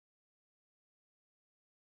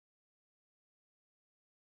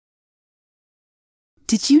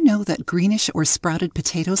Did you know that greenish or sprouted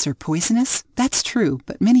potatoes are poisonous? That's true,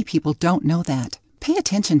 but many people don't know that. Pay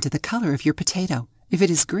attention to the color of your potato. If it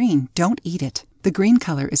is green, don't eat it. The green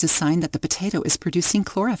color is a sign that the potato is producing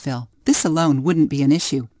chlorophyll. This alone wouldn't be an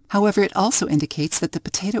issue. However, it also indicates that the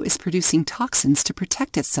potato is producing toxins to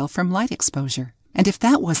protect itself from light exposure. And if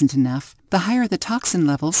that wasn't enough, the higher the toxin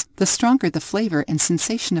levels, the stronger the flavor and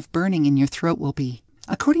sensation of burning in your throat will be.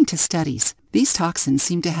 According to studies, these toxins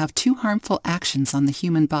seem to have two harmful actions on the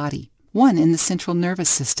human body, one in the central nervous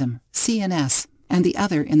system, CNS, and the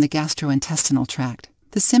other in the gastrointestinal tract.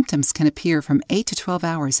 The symptoms can appear from 8 to 12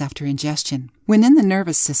 hours after ingestion. When in the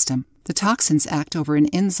nervous system, the toxins act over an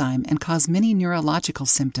enzyme and cause many neurological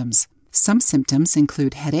symptoms. Some symptoms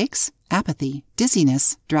include headaches, apathy,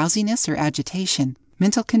 dizziness, drowsiness or agitation,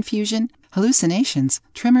 mental confusion, hallucinations,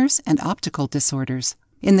 tremors, and optical disorders.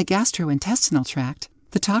 In the gastrointestinal tract,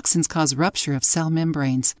 the toxins cause rupture of cell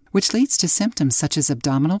membranes, which leads to symptoms such as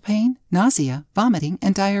abdominal pain, nausea, vomiting,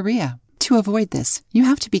 and diarrhea. To avoid this, you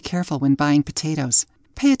have to be careful when buying potatoes.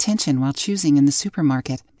 Pay attention while choosing in the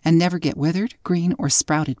supermarket, and never get withered, green, or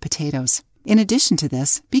sprouted potatoes. In addition to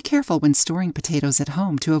this, be careful when storing potatoes at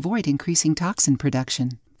home to avoid increasing toxin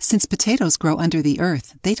production. Since potatoes grow under the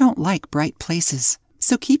earth, they don't like bright places.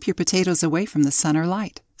 So keep your potatoes away from the sun or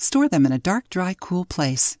light. Store them in a dark, dry, cool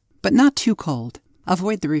place, but not too cold.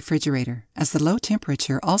 Avoid the refrigerator, as the low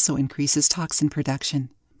temperature also increases toxin production.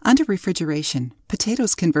 Under refrigeration,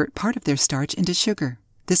 potatoes convert part of their starch into sugar.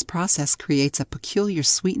 This process creates a peculiar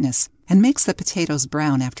sweetness and makes the potatoes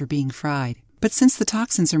brown after being fried. But since the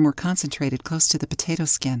toxins are more concentrated close to the potato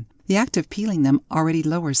skin, the act of peeling them already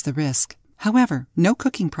lowers the risk. However, no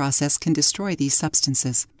cooking process can destroy these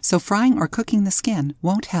substances, so frying or cooking the skin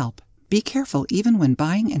won't help. Be careful even when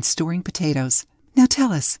buying and storing potatoes. Now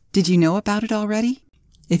tell us, did you know about it already?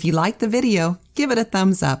 If you liked the video, give it a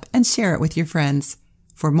thumbs up and share it with your friends.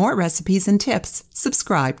 For more recipes and tips,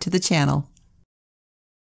 subscribe to the channel.